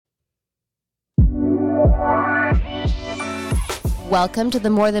Welcome to the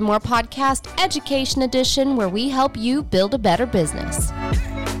More Than More Podcast Education Edition, where we help you build a better business.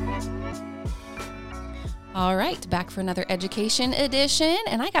 All right, back for another education edition,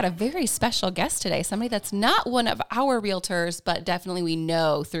 and I got a very special guest today, somebody that's not one of our realtors, but definitely we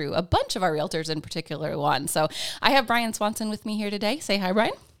know through a bunch of our realtors, in particular one. So I have Brian Swanson with me here today. Say hi,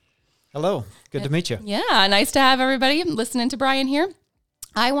 Brian. Hello. Good to meet you. Yeah, nice to have everybody listening to Brian here.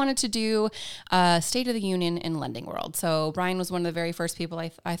 I wanted to do a State of the Union in lending world. So Brian was one of the very first people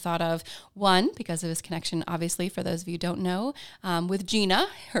I thought of. One, because of his connection, obviously, for those of you who don't know, with Gina,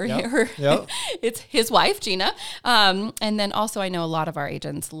 it's his wife, Gina. And then also I know a lot of our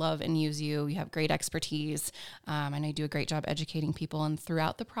agents love and use you. You have great expertise. I know you do a great job educating people and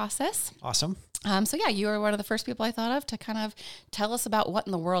throughout the process. Awesome. So yeah, you were one of the first people I thought of to kind of tell us about what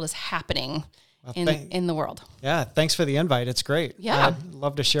in the world is happening in the world. Yeah, thanks for the invite. It's great. Yeah. I'd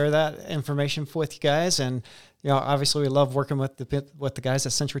love to share that information with you guys. And, obviously we love working with the guys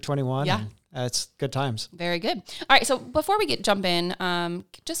at Century 21. Yeah. And, it's good times. Very good. All right. So before we jump in,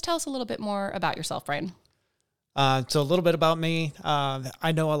 just tell us a little bit more about yourself, Brian. So a little bit about me.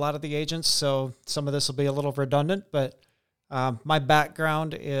 I know a lot of the agents, so some of this will be a little redundant, but my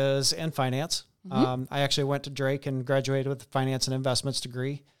background is in finance. Mm-hmm. I actually went to Drake and graduated with a finance and investments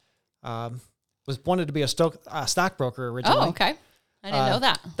degree. Wanted to be a stockbroker originally. Oh, okay. I didn't know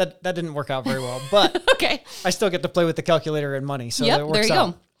that. That didn't work out very well, but okay. I still get to play with the calculator and money, so it works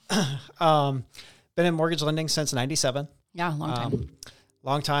out. There you go. Been in mortgage lending since 97. Yeah, long time.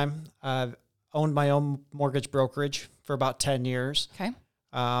 Long time. Owned my own mortgage brokerage for about 10 years. Okay.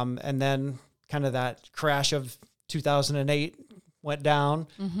 And then kind of that crash of 2008 went down.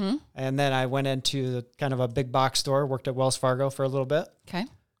 Mm-hmm. And then I went into kind of a big box store, worked at Wells Fargo for a little bit. Okay.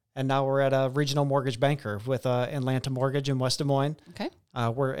 And now we're at a regional mortgage banker with Atlanta Mortgage in West Des Moines. Okay.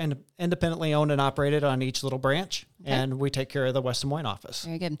 We're independently owned and operated on each little branch, and we take care of the West Des Moines office.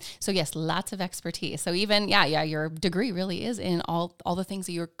 Very good. So yes, lots of expertise. So even, your degree really is in all the things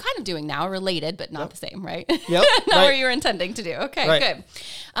that you're kind of doing now, related, but not the same, right? Yep. Not what you were intending to do. Okay, good.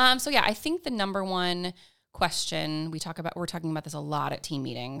 I think the number one question we're talking about this a lot at team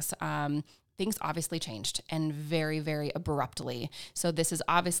meetings. Things obviously changed and very, very abruptly. So this is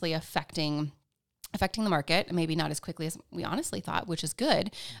obviously affecting the market, maybe not as quickly as we honestly thought, which is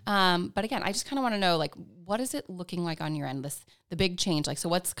good. But again, I just kind of want to know, what is it looking like on your end, the big change? So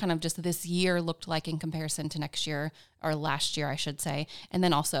what's kind of just this year looked like in comparison to next year, or last year, I should say. And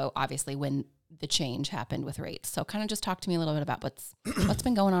then also, obviously, when the change happened with rates. So kind of just talk to me a little bit about what's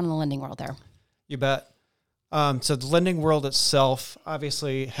been going on in the lending world there. You bet. So the lending world itself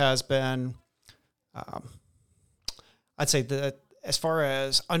obviously has been, I'd say that as far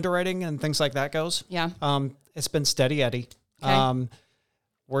as underwriting and things like that goes, it's been steady Eddie. Okay.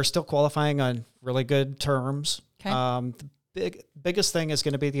 We're still qualifying on really good terms. Okay. The biggest thing is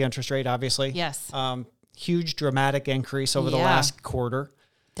going to be the interest rate, obviously. Yes. Huge dramatic increase over the last quarter.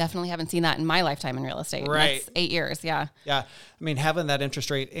 Definitely haven't seen that in my lifetime in real estate. Right. That's 8 years. Yeah. Yeah. I mean, having that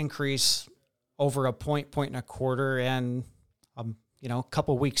interest rate increase over a point and a quarter and, a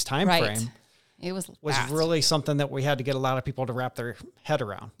couple weeks time frame. It was really something that we had to get a lot of people to wrap their head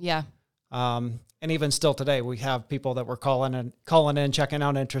around. Yeah. And even still today, we have people that were calling in, checking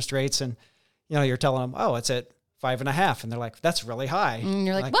out interest rates, and you're telling them, oh, it's at 5.5, and they're like, that's really high. And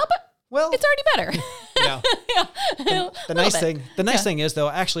you're like, well, it's already better. Yeah. The nice thing is, though,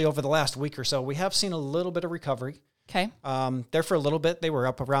 actually over the last week or so, we have seen a little bit of recovery. Okay. There for a little bit, they were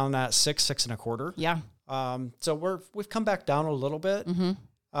up around that 6.25. Yeah. So we've come back down a little bit. Mm-hmm.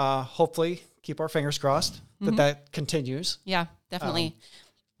 Hopefully keep our fingers crossed that continues. Yeah, definitely.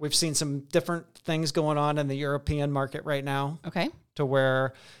 We've seen some different things going on in the European market right now. Okay. To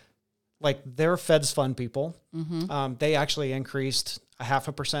where, their Fed's fund people, they actually increased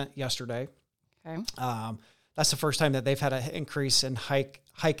 0.5% yesterday. Okay. That's the first time that they've had an increase in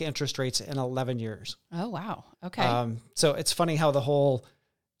hike interest rates in 11 years. Oh, wow. Okay. So it's funny how the whole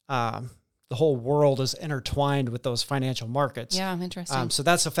world is intertwined with those financial markets. Yeah, interesting. So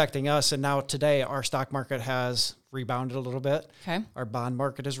that's affecting us. And now today our stock market has rebounded a little bit. Okay. Our bond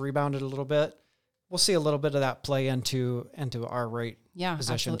market has rebounded a little bit. We'll see a little bit of that play into our rate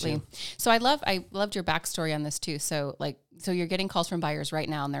position absolutely. too. So I loved your backstory on this too. So you're getting calls from buyers right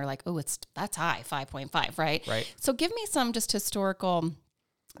now and they're like, oh, that's high, 5.5, right? Right. So give me some just historical.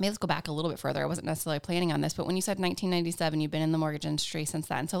 Maybe let's go back a little bit further. I wasn't necessarily planning on this, but when you said 1997, you've been in the mortgage industry since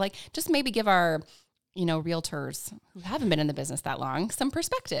then. So just maybe give our, realtors who haven't been in the business that long some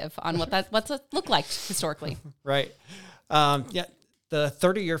perspective on what's it look like historically. Right. The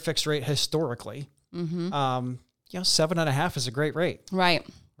 30-year fixed rate historically, 7.5 is a great rate. Right.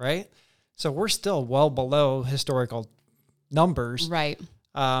 Right. So we're still well below historical numbers. Right.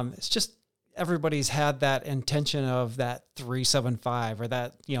 It's just everybody's had that intention of that 3.75 or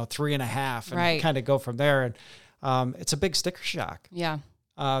that, 3.5 and kind of go from there. And it's a big sticker shock. Yeah.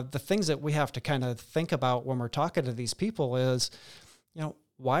 The things that we have to kind of think about when we're talking to these people is,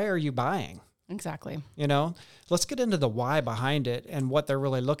 why are you buying? Exactly. Let's get into the why behind it and what they're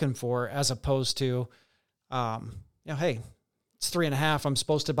really looking for, as opposed to, hey, it's 3.5. I'm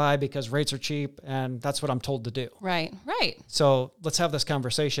supposed to buy because rates are cheap and that's what I'm told to do. Right. Right. So let's have this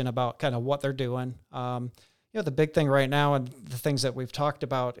conversation about kind of what they're doing. The big thing right now and the things that we've talked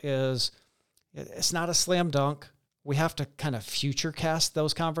about is it's not a slam dunk. We have to kind of future cast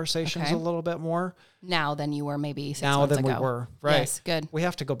those conversations a little bit more now than you were maybe 6 now months than ago. we were. Right. Yes, good. We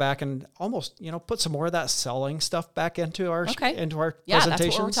have to go back and almost, put some more of that selling stuff back into our presentations. That's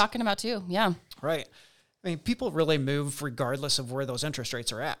what we're talking about too. Yeah. Right. I mean, people really move regardless of where those interest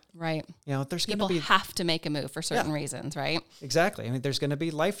rates are at. Right. There's going to be have to make a move for certain reasons, right? Exactly. I mean, there's going to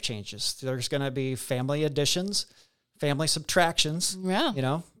be life changes. There's going to be family additions, family subtractions.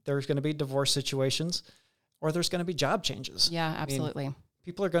 Yeah. There's going to be divorce situations, or there's going to be job changes. Yeah, absolutely.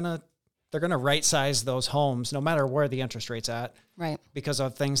 People are they're going to right size those homes no matter where the interest rate's at. Right. Because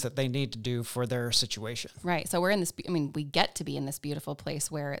of things that they need to do for their situation. Right. So we're in this, we get to be in this beautiful place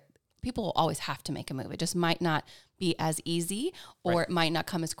where people will always have to make a move. It just might not be as easy, or it might not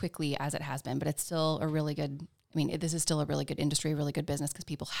come as quickly as it has been, but it's still a really good, this is still a really good industry, really good business, because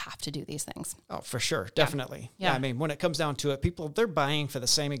people have to do these things. Oh, for sure. Definitely. Yeah. I mean, when it comes down to it, people, they're buying for the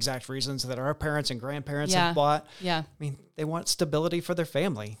same exact reasons that our parents and grandparents have bought. Yeah. I mean, they want stability for their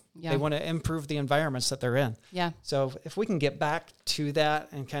family. Yeah. They want to improve the environments that they're in. Yeah. So if we can get back to that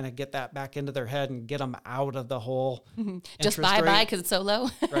and kind of get that back into their head and get them out of the whole just buy because it's so low.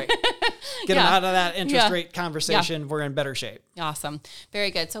 Right. Get them out of that interest rate conversation. We're in better shape. Awesome.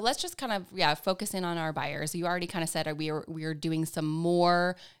 Very good. So let's just kind of, focus in on our buyers. You already kind of said we are doing some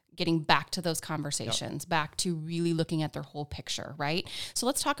more getting back to those conversations, back to really looking at their whole picture, right? So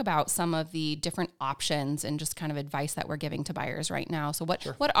let's talk about some of the different options and just kind of advice that we're giving to buyers right now. So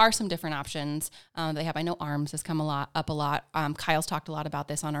what are some different options they have? I know ARMS has come up a lot. Kyle's talked a lot about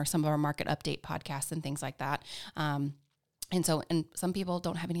this on some of our market update podcasts and things like that. And some people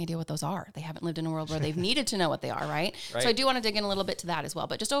don't have any idea what those are. They haven't lived in a world where they've needed to know what they are, right? So I do want to dig in a little bit to that as well.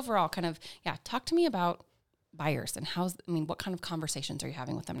 But just overall, kind of, talk to me about buyers and what kind of conversations are you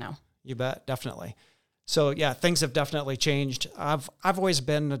having with them now? You bet, definitely. So things have definitely changed. I've always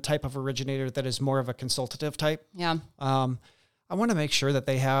been a type of originator that is more of a consultative type. Yeah. I want to make sure that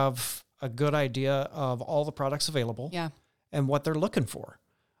they have a good idea of all the products available. Yeah. And what they're looking for.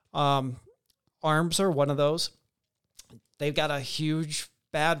 ARMS are one of those. They've got a huge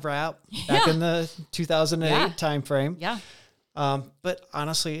bad rap back in the 2008 timeframe. Yeah. But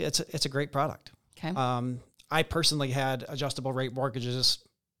honestly, it's a great product. Okay. I personally had adjustable rate mortgages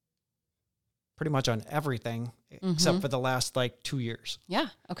pretty much on everything except for the last 2 years. Yeah.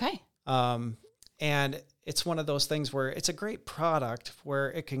 Okay. And it's one of those things where it's a great product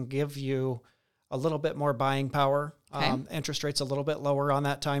where it can give you a little bit more buying power. Okay. Interest rates a little bit lower on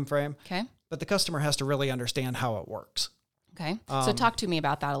that time frame. Okay. But the customer has to really understand how it works. Okay. So talk to me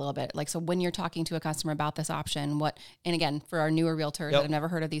about that a little bit. So when you're talking to a customer about this option, and again, for our newer realtors that have never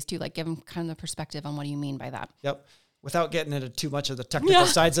heard of these two, give them kind of the perspective on what do you mean by that? Yep. Without getting into too much of the technical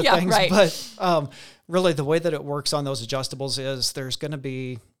sides of things, right. But really the way that it works on those adjustables is there's going to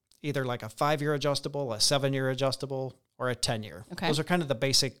be either a 5-year adjustable, a 7-year adjustable, or a 10-year. Okay. Those are kind of the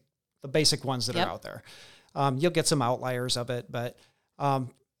basic ones that are out there. You'll get some outliers of it, but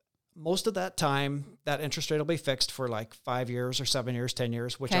most of that time, that interest rate will be fixed for 5 years or 7 years, 10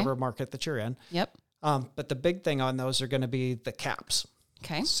 years, whichever market that you're in. Yep. But the big thing on those are going to be the caps.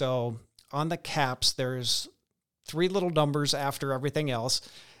 Okay. So on the caps, there's 3 little numbers after everything else.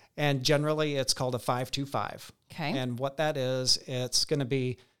 And generally it's called a 525. Okay. And what that is, it's going to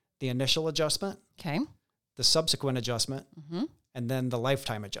be the initial adjustment, okay, the subsequent adjustment, and then the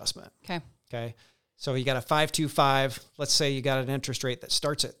lifetime adjustment. Okay. Okay. So you got a 525. Let's say you got an interest rate that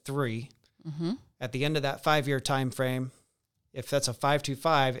starts at 3. At the end of that 5-year time frame, if that's a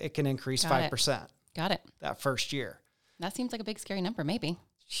 525, it can increase 5%. Got it. That first year. That seems like a big scary number, maybe.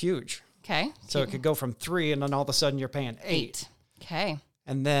 Huge. Okay. So it could go from 3 and then all of a sudden you're paying 8. Okay.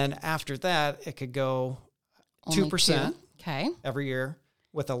 And then after that, it could go Only 2%. 2. Okay. Every year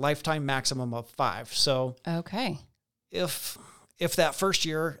with a lifetime maximum of 5. So okay, if that first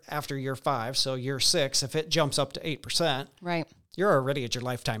year after year 5, so year 6, if it jumps up to 8%, right, you're already at your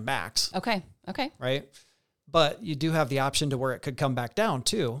lifetime max. Okay. Right. But you do have the option to where it could come back down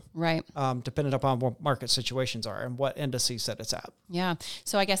too. Right. Depending upon what market situations are and what indices that it's at. Yeah.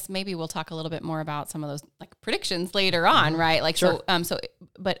 So I guess maybe we'll talk a little bit more about some of those like predictions later on, right? Like, Sure.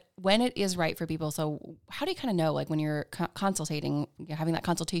 But when it is right for people, so how do you kind of know, like when you're consultating, you're having that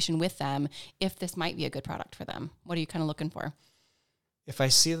consultation with them, if this might be a good product for them? What are you kind of looking for? If I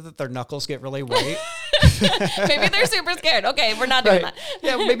see that their knuckles get really white, maybe they're super scared. Okay, we're not doing that.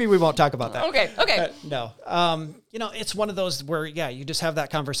 Yeah, maybe we won't talk about that. Okay. No. It's one of those where, you just have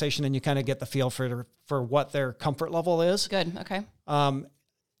that conversation and you kind of get the feel for what their comfort level is. Good. Okay.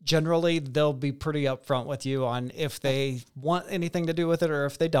 Generally, they'll be pretty upfront with you on if they want anything to do with it or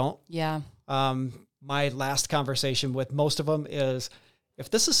if they don't. Yeah. My last conversation with most of them is, if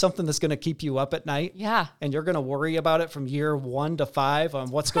this is something that's going to keep you up at night, and you're going to worry about it from year 1 to 5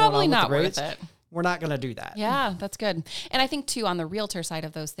 on what's probably going on with the rates, worth it. We're not going to do that. Yeah, that's good. And I think too, on the realtor side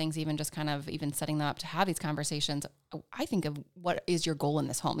of those things, even just kind of even setting them up to have these conversations, I think of what is your goal in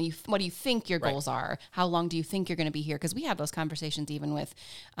this home? What do you think your goals are? How long do you think you're going to be here? Because we have those conversations even with,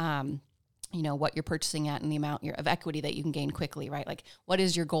 what you're purchasing at and the amount of equity that you can gain quickly, right? Like, what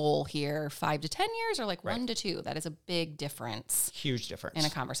is your goal here? 5 to 10 years or like 1 to 2? That is a big difference. Huge difference. In a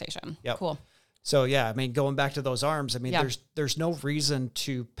conversation. Yep. Cool. So going back to those ARMs, there's no reason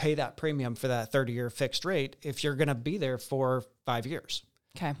to pay that premium for that 30-year fixed rate if you're going to be there for 5 years.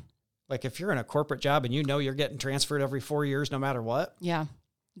 Okay. Like if you're in a corporate job and you're getting transferred every 4 years, no matter what. Yeah.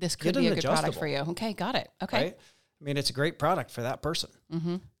 This could be a good product for you. Okay. Got it. Okay. Right? It's a great product for that person.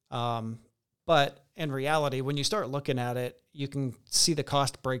 Mm-hmm. But in reality, when you start looking at it, you can see the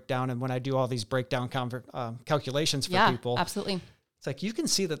cost breakdown. And when I do all these breakdown calculations for people, absolutely. It's like you can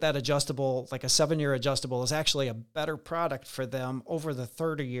see that adjustable, like a 7-year adjustable, is actually a better product for them over the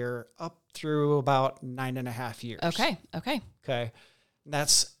 30-year up through about 9.5 years. Okay. And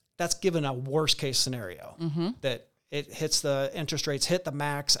that's given a worst case scenario that it hits the interest rates, hit the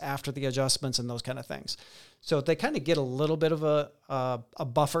max after the adjustments and those kind of things. So they kind of get a little bit of a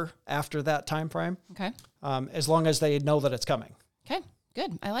buffer after that time frame. Okay. As long as they know that it's coming. Okay.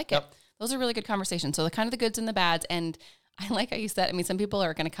 Good. I like it. Those are really good conversations. So the kind of the goods and the bads. And I like how you said, some people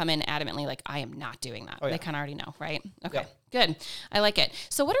are going to come in adamantly like, I am not doing that. They kind of already know, right? Okay, good. I like it.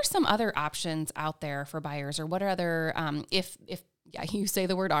 So what are some other options out there for buyers, or what are other, if you say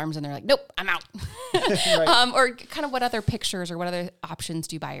the word ARMs and they're like, nope, I'm out. Or kind of what other pictures or what other options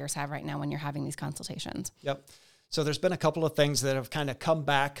do buyers have right now when you're having these consultations? Yep. So there's been a couple of things that have kind of come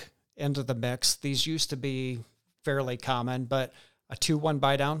back into the mix. These used to be fairly common, but a 2-1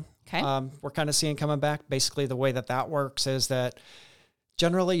 buy down. Okay. We're kind of seeing coming back. Basically, the way that works is that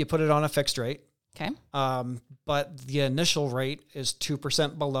generally you put it on a fixed rate. Okay. But the initial rate is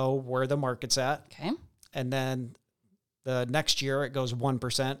 2% below where the market's at. Okay. And then the next year it goes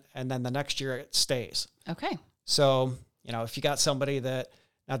 1%, and then the next year it stays. Okay. So, if you got somebody that,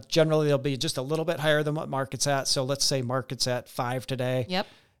 now generally they'll be just a little bit higher than what market's at. So let's say market's at 5 today. Yep.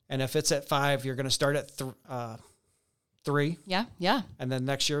 And if it's at 5, you're going to start at 3. Yeah. And then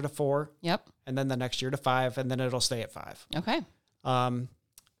next year to 4. Yep. And then the next year to 5, and then it'll stay at 5. Okay.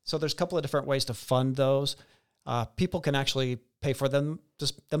 So there's a couple of different ways to fund those. People can actually pay for them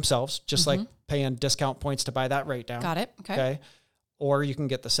themselves, just like paying discount points to buy that rate down. Got it. Okay. Or you can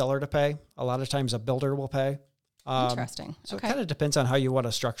get the seller to pay. A lot of times a builder will pay. Interesting. So it kind of depends on how you want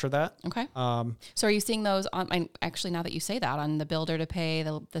to structure that. Okay. So are you seeing those on, actually, now that you say that, on the builder to pay,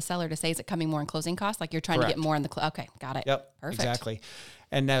 the seller to say, is it coming more in closing costs? Like you're trying to get more in the, okay, got it. Yep. Perfect. Exactly.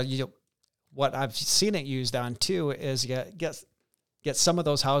 And now what I've seen it used on too is get some of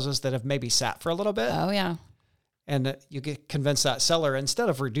those houses that have maybe sat for a little bit. Oh yeah. And you get convinced that seller, instead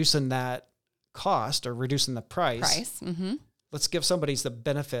of reducing that cost or reducing the price. Let's give somebody the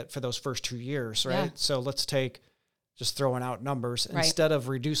benefit for those first 2 years, right? Yeah. So let's take, just throwing out numbers, instead of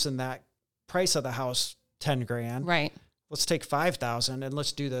reducing that price of the house $10,000, right? Let's take $5,000 and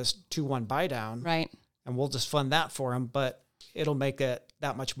let's do this 2-1 buy down, right? And we'll just fund that for them, but it'll make it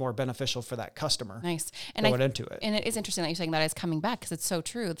that much more beneficial for that customer. Nice. And into it. And it is interesting that you're saying that is coming back, because it's so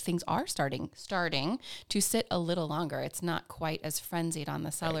true. Things are starting to sit a little longer. It's not quite as frenzied on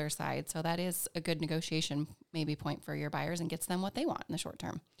the seller side. So that is a good negotiation maybe point for your buyers and gets them what they want in the short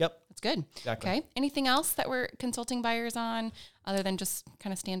term. Yep. That's good. Exactly. Okay. Anything else that we're consulting buyers on other than just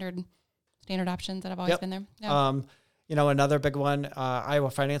kind of standard options that have always been there? No. Another big one,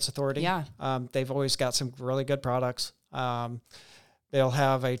 Iowa Finance Authority. Yeah. They've always got some really good products. They'll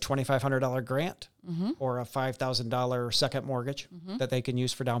have a $2,500 grant or a $5,000 second mortgage that they can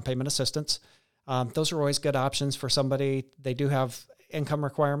use for down payment assistance. Those are always good options for somebody. They do have income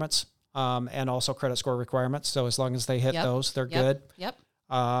requirements and also credit score requirements. So as long as they hit those, they're good. Yep.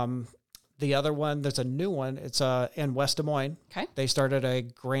 The other one, there's a new one. It's in West Des Moines. Okay. They started a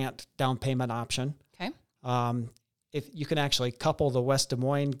grant down payment option. Okay. If you can actually couple the West Des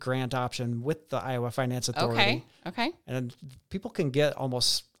Moines grant option with the Iowa Finance Authority. Okay. And people can get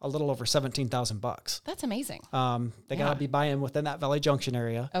almost a little over $17,000. That's amazing. They got to be buying within that Valley Junction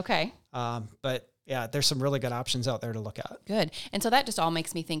area. Okay. But yeah, there's some really good options out there to look at. Good. And so that just all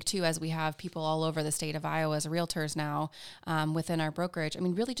makes me think too, as we have people all over the state of Iowa as realtors now within our brokerage. I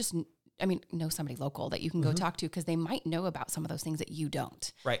mean, really just, know somebody local that you can go talk to because they might know about some of those things that you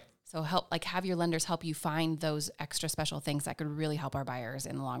don't. Right. So have your lenders help you find those extra special things that could really help our buyers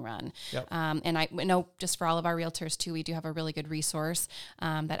in the long run. Yep. And I know just for all of our realtors too, we do have a really good resource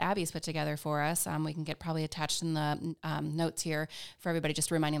that Abby's put together for us. We can get probably attached in the notes here for everybody,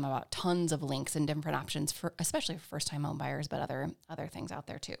 just reminding them about tons of links and different options for, especially for first-time home buyers, but other things out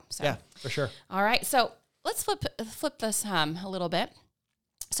there too. So yeah, for sure. All right, so let's flip this a little bit.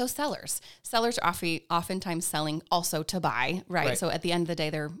 So sellers are oftentimes selling also to buy, right? So at the end of the day,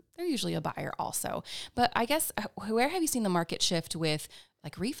 they're usually a buyer also. But I guess where have you seen the market shift with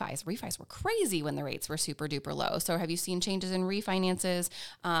like refis? Refis were crazy when the rates were super duper low. So have you seen changes in refinances?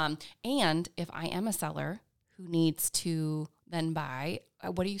 And if I am a seller who needs to then buy,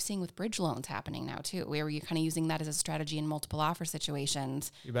 what are you seeing with bridge loans happening now too? Where are you kind of using that as a strategy in multiple offer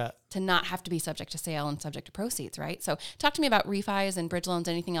situations? You bet. To not have to be subject to sale and subject to proceeds, right? So talk to me about refis and bridge loans,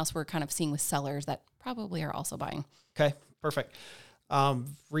 anything else we're kind of seeing with sellers that probably are also buying. Okay, perfect.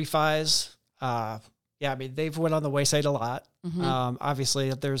 Refis, they've went on the wayside a lot. Obviously,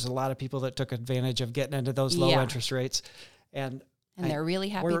 there's a lot of people that took advantage of getting into those low interest rates. And they're really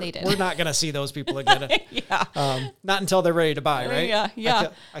happy they did. We're not going to see those people again. Not until they're ready to buy, right? Yeah.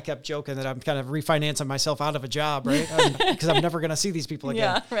 I kept joking that I'm kind of refinancing myself out of a job, right? Because I'm never going to see these people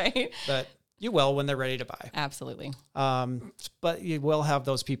again. Yeah, right. But you will when they're ready to buy. Absolutely. But you will have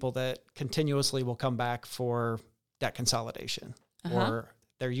those people that continuously will come back for debt consolidation or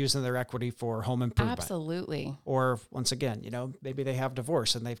they're using their equity for home improvement. Absolutely. Or once again, maybe they have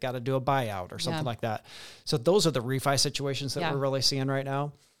divorce and they've got to do a buyout or something like that. So those are the refi situations that we're really seeing right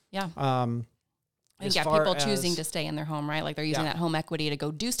now. Yeah. And people choosing to stay in their home, right? Like they're using that home equity to go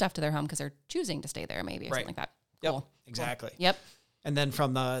do stuff to their home because they're choosing to stay there maybe or something like that. Cool. Yep, exactly. Cool. Yep. And then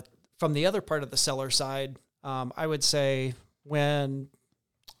from the other part of the seller side, I would say when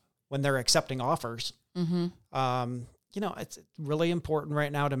they're accepting offers, it's really important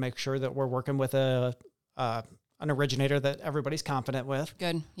right now to make sure that we're working with an originator that everybody's confident with.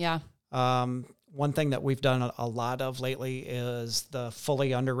 Good. Yeah. One thing that we've done a lot of lately is the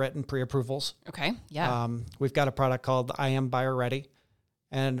fully underwritten pre-approvals. Okay. Yeah. We've got a product called I Am Buyer Ready.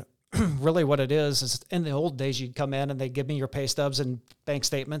 And really what it is in the old days, you'd come in and they'd give me your pay stubs and bank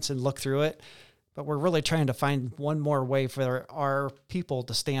statements and look through it. But we're really trying to find one more way for our people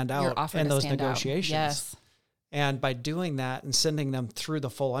to stand out in those negotiations. Yes. And by doing that and sending them through the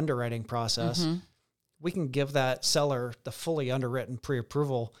full underwriting process, we can give that seller the fully underwritten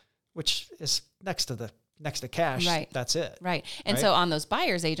pre-approval, which is next to cash. Right. That's it. Right. And so on those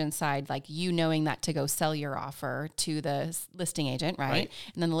buyer's agent side, like knowing that to go sell your offer to the listing agent, right?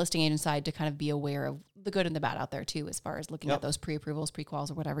 And then the listing agent side to kind of be aware of the good and the bad out there too, as far as looking at those pre-approvals, pre-quals,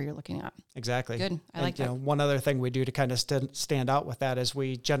 or whatever you're looking at. Exactly. Good. I like that. One other thing we do to kind of stand out with that is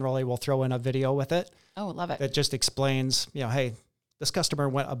we generally will throw in a video with it. Oh, love it. That just explains, hey, this customer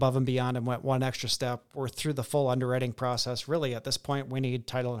went above and beyond and went one extra step. We're through the full underwriting process. Really, at this point, we need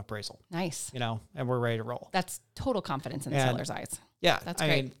title and appraisal. Nice. And we're ready to roll. That's total confidence in the seller's eyes. Yeah. That's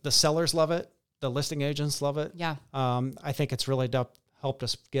great. I mean, the sellers love it. The listing agents love it. Yeah. I think it's really helped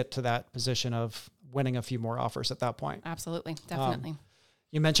us get to that position of winning a few more offers at that point. Absolutely. Definitely.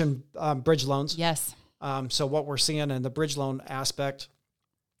 You mentioned bridge loans. Yes. So what we're seeing in the bridge loan aspect,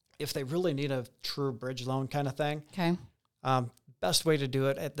 if they really need a true bridge loan kind of thing, okay. Best way to do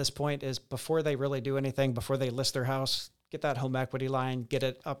it at this point is before they really do anything, before they list their house, get that home equity line, get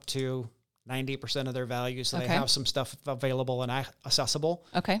it up to 90% of their value so they have some stuff available and accessible.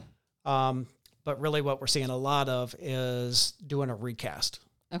 Okay. But really what we're seeing a lot of is doing a recast.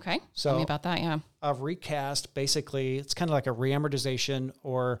 Okay. So tell me about that, yeah. A recast, basically, it's kind of like a reamortization,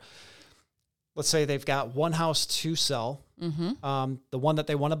 or let's say they've got one house to sell. Mm-hmm. The one that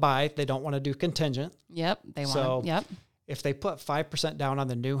they want to buy, they don't want to do contingent. Yep. If they put 5% down on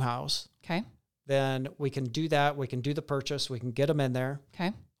the new house, okay, then we can do that. We can do the purchase. We can get them in there.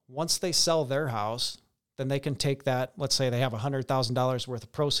 Okay. Once they sell their house, then they can take that. Let's say they have $100,000 worth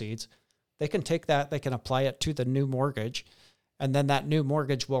of proceeds. They can take that. They can apply it to the new mortgage. And then that new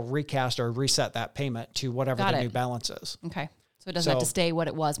mortgage will recast or reset that payment to whatever the new balance is. Okay. So it doesn't have to stay what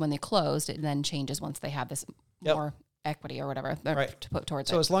it was when they closed. It then changes once they have this more equity or whatever to put towards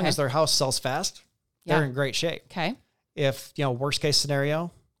it. So as long as their house sells fast, they're in great shape. Okay. If, worst case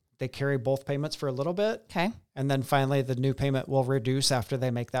scenario, they carry both payments for a little bit. Okay. And then finally the new payment will reduce after they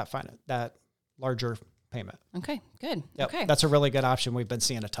make that larger payment. Okay, good. Yep. Okay. That's a really good option we've been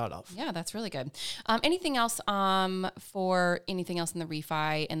seeing a ton of. Yeah, that's really good. Anything else for anything else in the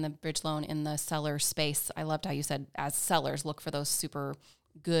refi, in the bridge loan, in the seller space? I loved how you said as sellers, look for those super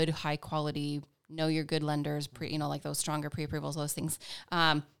good, high quality, know your good lenders, like those stronger pre-approvals, those things.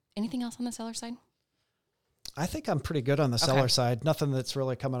 Anything else on the seller side? I think I'm pretty good on the seller side. Nothing that's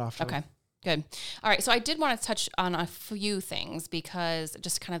really coming off. Okay. Good. All right. So I did want to touch on a few things because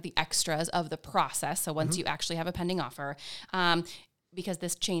just kind of the extras of the process. So once you actually have a pending offer, because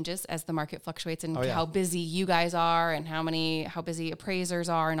this changes as the market fluctuates and how busy you guys are and how busy appraisers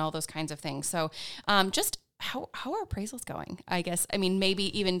are and all those kinds of things. So just how are appraisals going? I guess,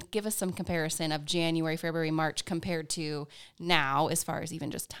 maybe even give us some comparison of January, February, March compared to now as far as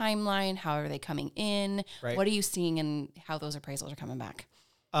even just timeline. How are they coming in? Right. What are you seeing and how those appraisals are coming back?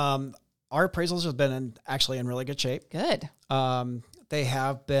 Our appraisals have been actually in really good shape. Good. They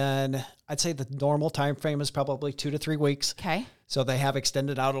have been, I'd say the normal time frame is probably 2 to 3 weeks. Okay. So they have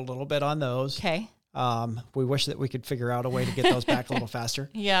extended out a little bit on those. Okay. We wish that we could figure out a way to get those back a little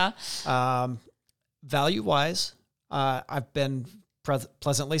faster. Yeah. Value-wise, I've been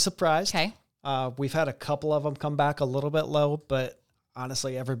pleasantly surprised. Okay. We've had a couple of them come back a little bit low, but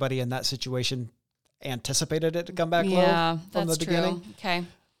honestly, everybody in that situation anticipated it to come back low from the beginning. Okay.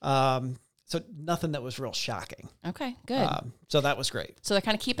 So nothing that was real shocking. Okay, good. So that was great. So they're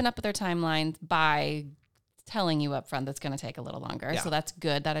kind of keeping up with their timelines by telling you up front that's going to take a little longer. Yeah. So that's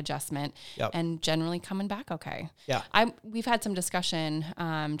good, that adjustment. Yep. And generally coming back okay. Yeah. We've had some discussion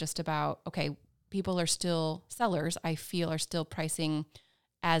just about, people are still, sellers, I feel, are still pricing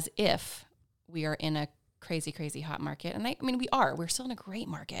as if we are in a crazy, crazy hot market. And we're still in a great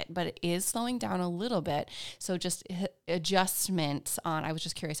market, but it is slowing down a little bit. So just adjustments on, I was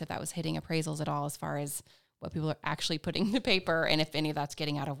just curious if that was hitting appraisals at all as far as what people are actually putting to paper and if any of that's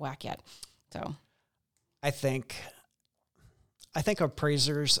getting out of whack yet. So I think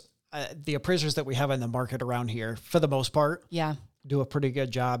appraisers, the appraisers that we have in the market around here, for the most part, do a pretty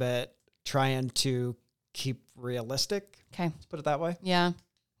good job at trying to keep realistic. Okay. Let's put it that way. Yeah.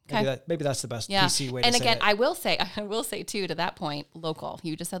 Okay. Maybe that's the best PC way to say it. And again, I will say too, to that point, local.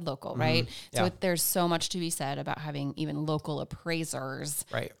 You just said local, right? So there's so much to be said about having even local appraisers,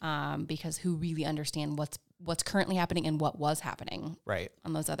 right? Because who really understand what's currently happening and what was happening, right,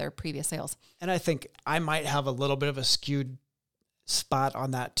 on those other previous sales. And I think I might have a little bit of a skewed spot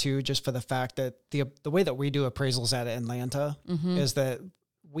on that too, just for the fact that the way that we do appraisals at Atlanta is that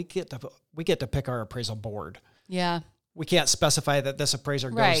we get to pick our appraisal board. Yeah. We can't specify that this appraiser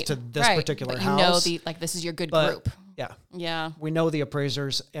goes to this particular house. This is your good group. Yeah. Yeah. We know the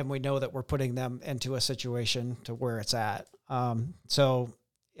appraisers and we know that we're putting them into a situation to where it's at. So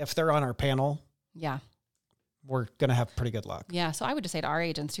if they're on our panel, we're going to have pretty good luck. Yeah. So I would just say to our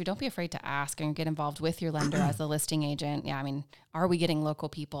agents too, don't be afraid to ask and get involved with your lender as the listing agent. Yeah. Are we getting local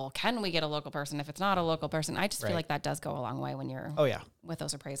people? Can we get a local person? If it's not a local person, I just feel like that does go a long way when you're with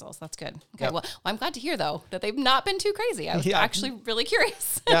those appraisals. That's good. Okay. Yep. Well, I'm glad to hear though, that they've not been too crazy. I was actually really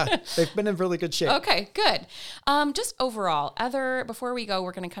curious. They've been in really good shape. Okay, good. Just overall, before we go,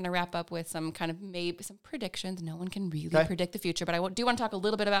 we're going to kind of wrap up with some kind of maybe some predictions. No one can really predict the future, but I do want to talk a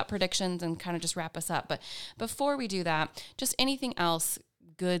little bit about predictions and kind of just wrap us up. But before we do that, just anything else,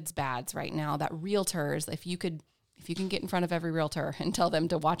 goods, bads right now that realtors, if you can get in front of every realtor and tell them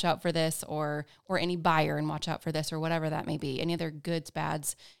to watch out for this or any buyer and watch out for this or whatever that may be, any other goods,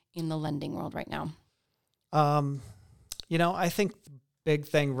 bads in the lending world right now? I think the big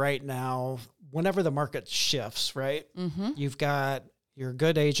thing right now, whenever the market shifts, right, you've got your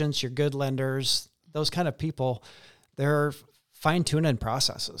good agents, your good lenders, those kind of people, they're fine-tuning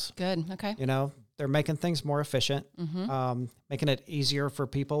processes. Good. Okay. They're making things more efficient, making it easier for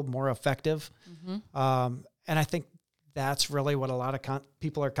people, more effective. And I think that's really what a lot of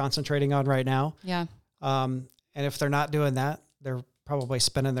people are concentrating on right now. Yeah. And if they're not doing that, they're probably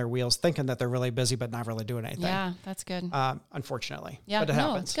spinning their wheels thinking that they're really busy, but not really doing anything. Yeah, that's good. Unfortunately. Yeah, but it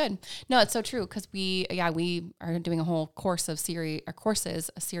happens. It's good. No, it's so true. Cause we are doing a whole a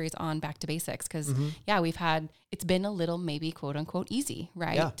series on back to basics. Cause it's been a little maybe quote unquote easy.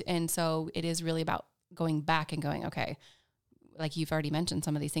 Right. Yeah. And so it is really about going back and going, okay, like you've already mentioned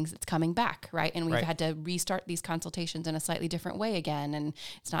some of these things, it's coming back, right? And we've had to restart these consultations in a slightly different way again. And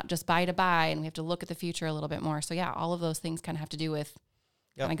it's not just buy to buy, and we have to look at the future a little bit more. So all of those things kind of have to do with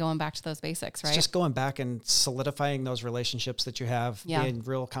kind of going back to those basics, right? It's just going back and solidifying those relationships that you have, being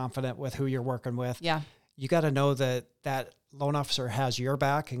real confident with who you're working with. Yeah. you got to know that that loan officer has your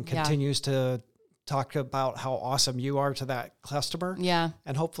back and continues to talk about how awesome you are to that customer. Yeah.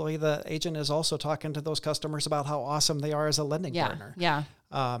 And hopefully the agent is also talking to those customers about how awesome they are as a lending partner. Yeah.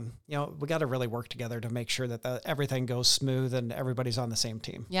 We got to really work together to make sure that everything goes smooth and everybody's on the same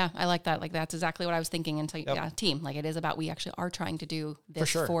team. Yeah. I like that. Like, that's exactly what I was thinking until, team. Like, it is about, we actually are trying to do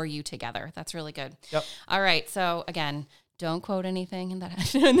this for you together. That's really good. Yep. All right. So again, don't quote anything in the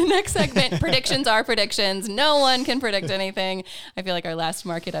next segment. Predictions are predictions. No one can predict anything. I feel like our last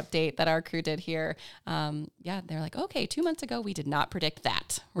market update that our crew did here, they're like, okay, 2 months ago, we did not predict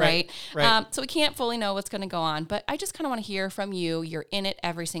that, right? So we can't fully know what's going to go on, but I just kind of want to hear from you. You're in it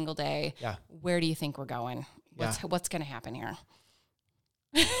every single day. Yeah. Where do you think we're going? What's going to happen here?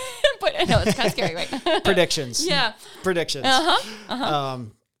 But I know it's kind of scary, right? Predictions. Yeah. Predictions.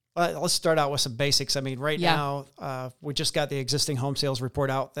 Let's start out with some basics. I mean, now, we just got the existing home sales report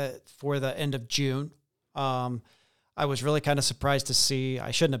out that for the end of June. I was really kind of surprised to see,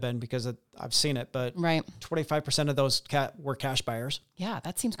 I shouldn't have been because I've seen it, but 25% of those were cash buyers. Yeah,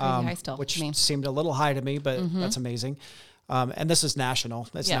 that seems crazy high still. Which seemed a little high to me, but that's amazing. And this is national.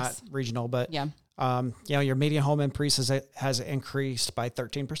 It's not regional, but your median home increase has increased by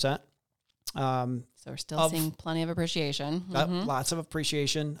 13%. So we're still seeing plenty of appreciation. Lots of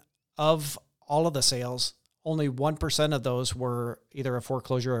appreciation. Of all of the sales, only 1% of those were either a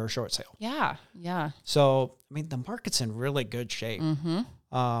foreclosure or a short sale. Yeah. So, I mean, the market's in really good shape.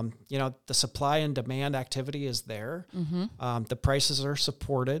 The supply and demand activity is there. The prices are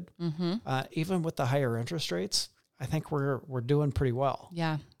supported. Even with the higher interest rates, I think we're doing pretty well.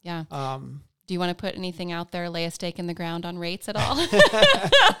 Yeah. Do you want to put anything out there, lay a stake in the ground on rates at all?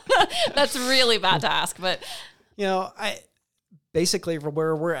 That's really bad to ask, but basically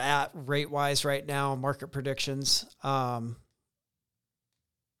where we're at rate wise right now, market predictions.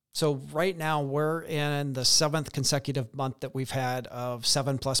 So right now we're in the 7th consecutive month that we've had of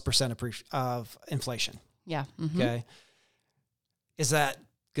 7+% of inflation. Yeah. Okay. Is that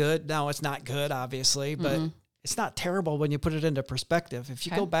good? No, it's not good, obviously, but it's not terrible when you put it into perspective. If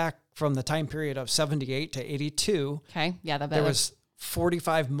you go back from the time period of 78 to 82, there was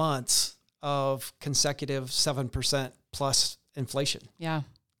 45 months of consecutive 7% plus inflation. Yeah.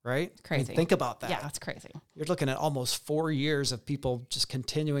 Right? Crazy. I mean, think about that. Yeah, that's crazy. You're looking at almost 4 years of people just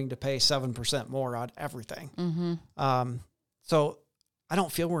continuing to pay 7% more on everything. So I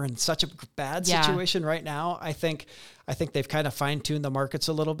don't feel we're in such a bad situation right now. I think they've kind of fine-tuned the markets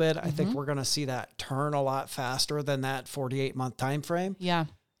a little bit. I think we're going to see that turn a lot faster than that 48-month time frame. Yeah.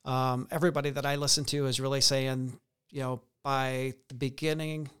 Everybody that I listen to is really saying, by the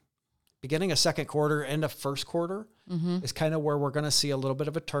beginning of second quarter, end of first quarter is kind of where we're going to see a little bit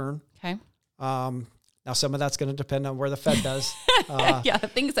of a turn. Okay. Now some of that's going to depend on where the Fed does.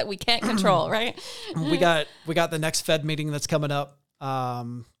 Things that we can't control, right? We got the next Fed meeting that's coming up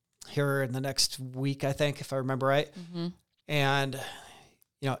here in the next week, I think, if I remember right. And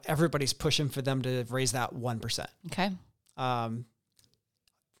everybody's pushing for them to raise that 1%. Okay.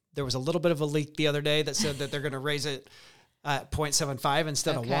 There was a little bit of a leak the other day that said that they're going to raise it at 0.75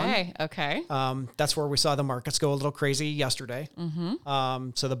 instead of 1. Okay. That's where we saw the markets go a little crazy yesterday.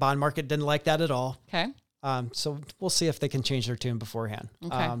 So the bond market didn't like that at all. Okay. So we'll see if they can change their tune beforehand.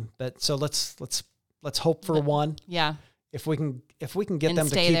 Okay. But so let's hope for 1. Yeah. If we can get and them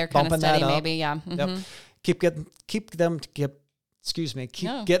to stay keep there bumping steady, that up, maybe. Yeah. Yep. Keep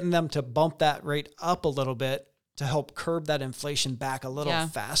getting them to bump that rate up a little bit to help curb that inflation back a little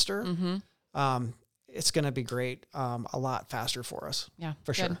faster. It's going to be great. A lot faster for us. Yeah,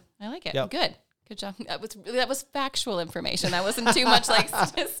 for sure. I like it. Yep. Good job. That was factual information. That wasn't too much like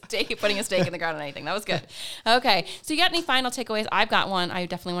putting a stake in the ground on anything. That was good. Okay. So you got any final takeaways? I've got one I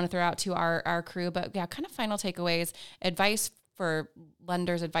definitely want to throw out to our crew, but kind of final takeaways, advice for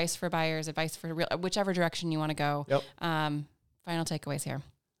lenders, advice for buyers, advice for whichever direction you want to go. Yep. Final takeaways here.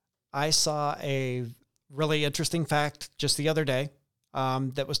 I saw a really interesting fact just the other day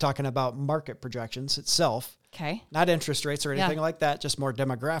that was talking about market projections itself. Okay. Not interest rates or anything like that, just more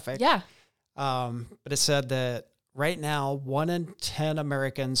demographic. Yeah. But it said that right now, 1 in 10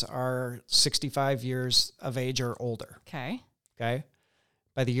 Americans are 65 years of age or older. Okay.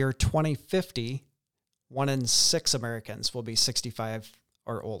 By the year 2050, 1 in 6 Americans will be 65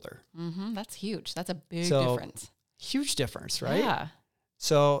 or older. That's huge. That's a big difference. Huge difference, right? Yeah.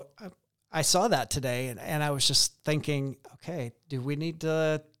 So I saw that today, and I was just thinking, okay, do we need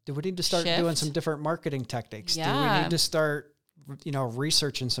to start doing some different marketing techniques? Yeah. Do we need to start,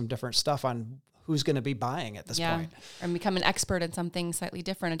 researching some different stuff on who's going to be buying at this point? And become an expert in something slightly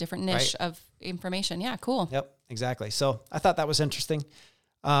different, a different niche of information. Yeah, cool. Yep, exactly. So I thought that was interesting.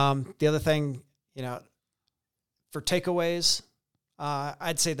 The other thing, for takeaways,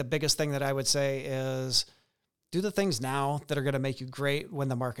 I'd say the biggest thing that I would say is do the things now that are going to make you great when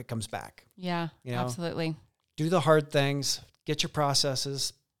the market comes back. Yeah, absolutely. Do the hard things, get your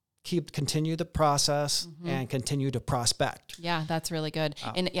processes, continue the process and continue to prospect. Yeah, that's really good.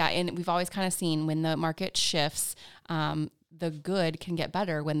 And we've always kind of seen when the market shifts, the good can get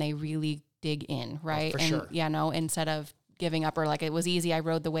better when they really dig in, right? For sure. Yeah, instead of giving up or like it was easy, I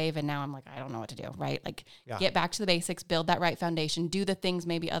rode the wave and now I'm like, I don't know what to do, right? Like get back to the basics, build that right foundation, do the things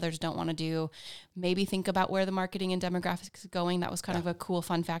maybe others don't want to do, maybe think about where the marketing and demographics is going. That was kind of a cool,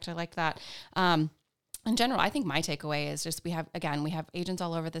 fun fact. I liked that. In general, I think my takeaway is just we have agents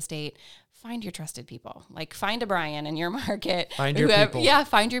all over the state. Find your trusted people. Like find a Brian in your market. Find your people. Yeah,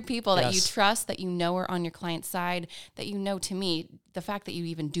 find your people that you trust, that you know are on your client's side, that you know, to me, the fact that you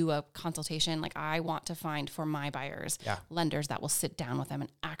even do a consultation, like I want to find for my buyers, lenders that will sit down with them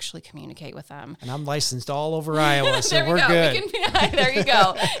and actually communicate with them. And I'm licensed all over Iowa, so we're go. good. There you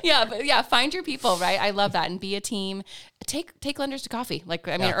go. But find your people, right? I love that. And be a team. Take lenders to coffee,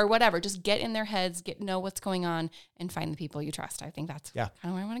 or whatever. Just get in their heads, know what's going on, and find the people you trust. I think that's kind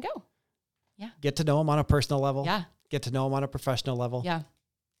of where I want to go. Yeah. Get to know them on a personal level. Yeah. Get to know them on a professional level. Yeah.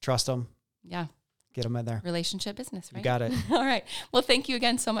 Trust them. Yeah. Get them in there. Relationship business, right? You got it. All right. Well, thank you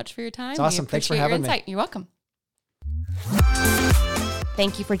again so much for your time. It's awesome. Thanks for having me. You're welcome.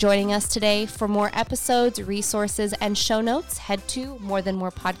 Thank you for joining us today. For more episodes, resources, and show notes, head to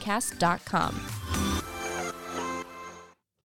morethanmorepodcast.com.